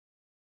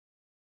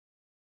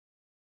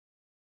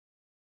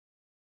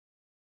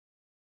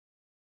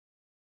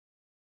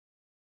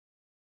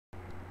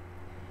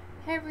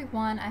Hey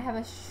everyone, I have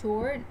a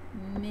short,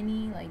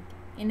 mini, like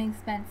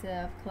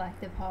inexpensive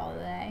collective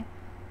holiday.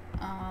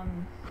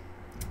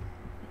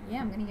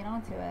 Yeah, I'm gonna get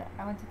onto it.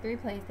 I went to three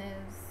places.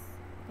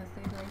 Those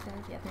three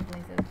places? Yeah, three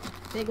places.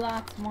 Big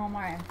Lots,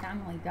 Walmart, and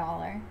Family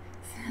Dollar.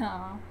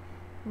 So,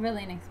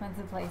 really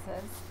inexpensive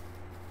places.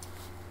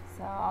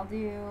 So I'll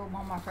do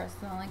Walmart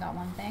first, so I only got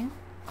one thing.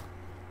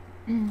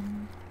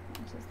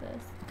 Which is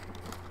this.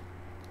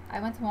 I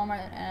went to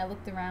Walmart and I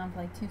looked around for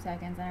like 2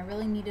 seconds, and I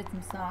really needed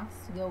some socks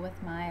to go with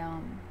my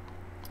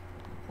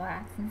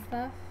flats and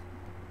stuff.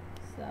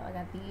 So I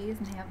got these,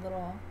 and they have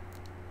little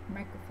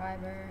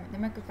microfiber.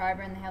 They're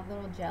microfiber, and they have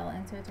little gel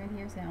inserts right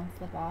here so they don't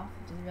slip off,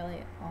 which is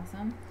really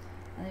awesome.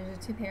 And there's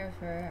two pairs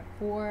for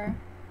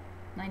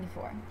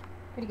 $4.94.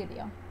 Pretty good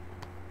deal.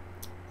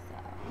 So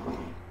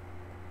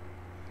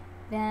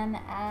then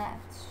at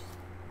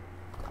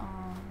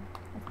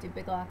let's do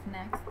Big Lots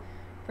next.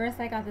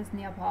 First, I got this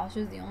nail polish. It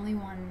was the only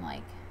one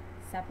like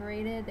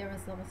separated. There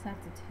was little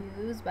sets of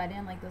twos, but I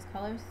didn't like those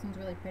colors. This one's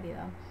really pretty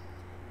though.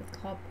 It's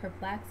called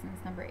Perplex, and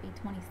it's number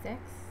 826.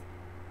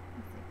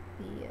 It's like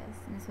this,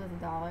 and this was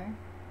 $1,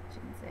 as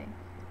you can see.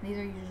 These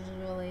are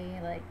usually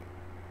like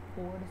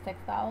 $4 to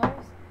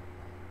 $6.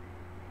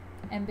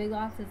 And Big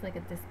Lots is like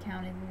a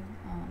discounted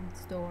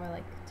store,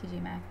 like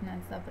TJ Maxx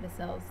and stuff, but it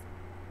sells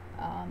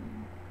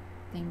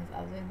things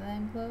other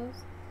than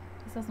clothes.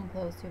 I saw some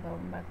clothes too, but I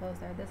wouldn't buy clothes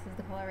there. This is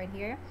the color right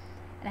here,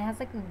 and it has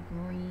like a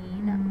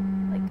green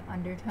like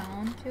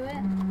undertone to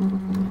it.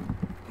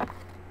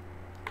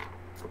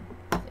 So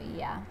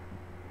yeah.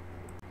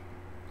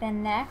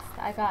 Then next,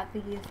 I got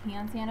these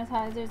hand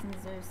sanitizers, and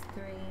there's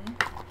 3,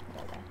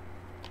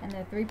 and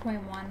they're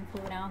 3.1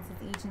 fluid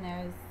ounces each, and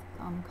there's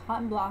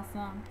Cotton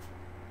Blossom,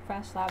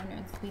 Fresh Lavender,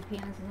 and Sweet Pea,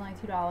 and this is only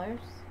 $2.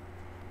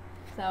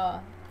 So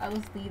I'll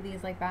just leave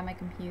these like by my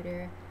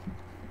computer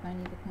if I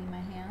need to clean my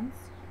hands.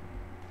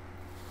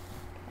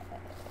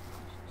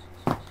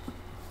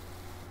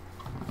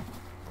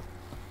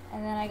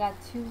 And then I got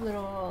 2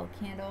 little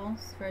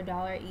candles for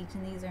 $1 each,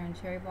 and these are in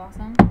cherry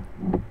blossom.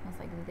 Looks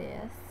like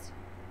this.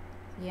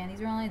 So yeah,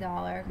 these are only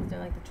 $1 because they're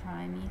like the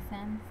Try Me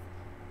scents.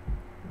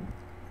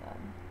 So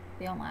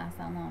they don't last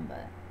that long,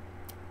 but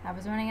I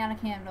was running out of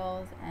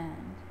candles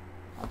and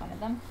I wanted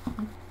them.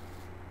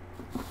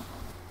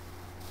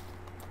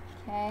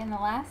 Okay, and the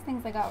last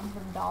things I got were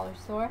from the dollar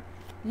store.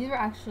 These were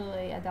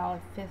actually $1.50,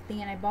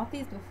 and I bought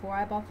these before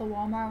I bought the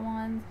Walmart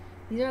ones.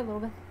 These are a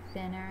little bit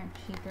thinner and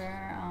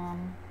cheaper.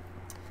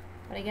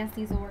 But I guess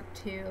these will work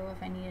too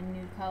if I need a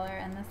nude color.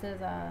 And this is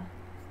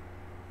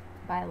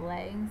by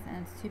Legs,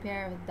 and it's 2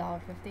 pairs with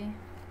 $1.50.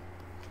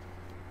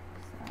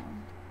 So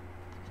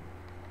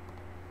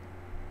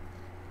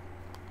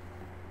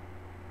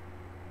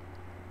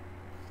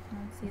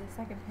let's see the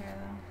second pair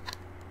though.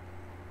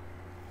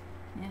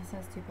 Yeah, it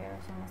says 2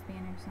 pairs, so it must be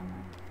in here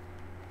somewhere.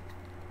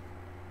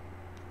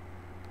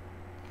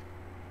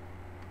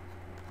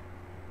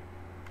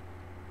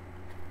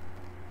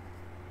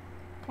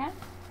 Okay.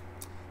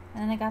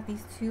 And then I got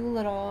these 2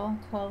 little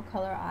 12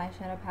 color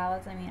eyeshadow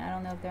palettes. I mean, I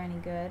don't know if they're any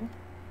good,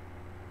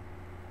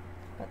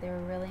 but they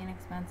were really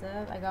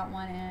inexpensive. I got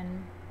one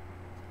in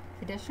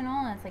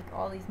traditional, and it's like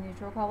all these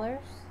neutral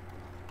colors.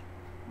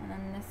 And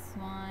then this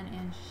one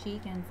in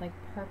chic, and it's like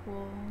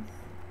purples,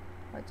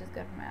 which is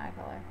good for my eye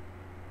color.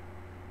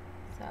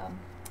 So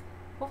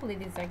hopefully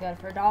these are good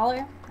for $1.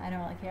 I don't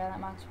really care that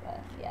much,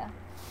 but yeah.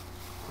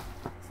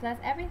 So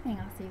that's everything.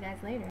 I'll see you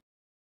guys later.